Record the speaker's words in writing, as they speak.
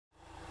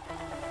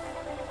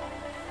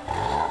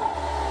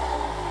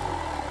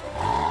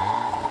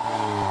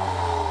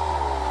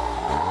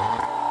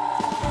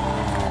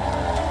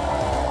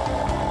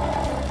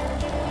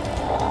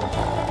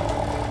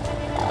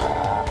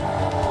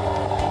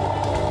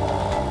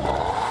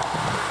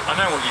I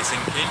know what you're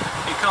thinking.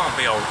 It can't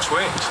be Old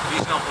Twit.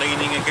 He's not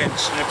leaning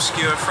against an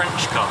obscure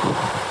French car.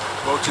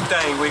 Well,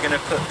 today we're going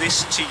to put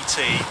this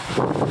TT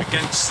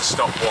against the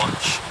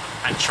stopwatch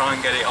and try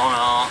and get it on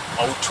our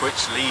Old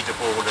Twit's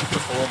leaderboard of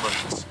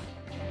performance.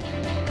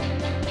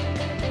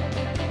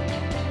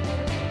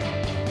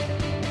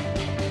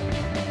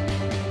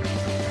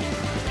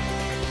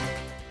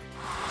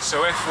 So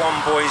F1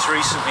 boys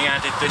recently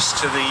added this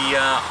to the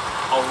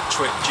Old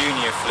Twit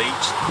Junior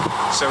fleet,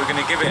 so we're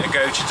going to give it a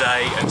go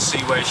today and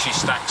see where she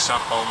stacks up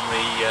on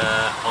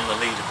the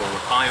leaderboard.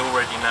 I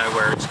already know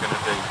where it's going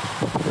to be,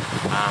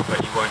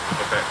 but you won't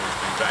have a bet with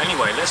me. But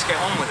anyway, let's get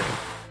on with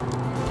it.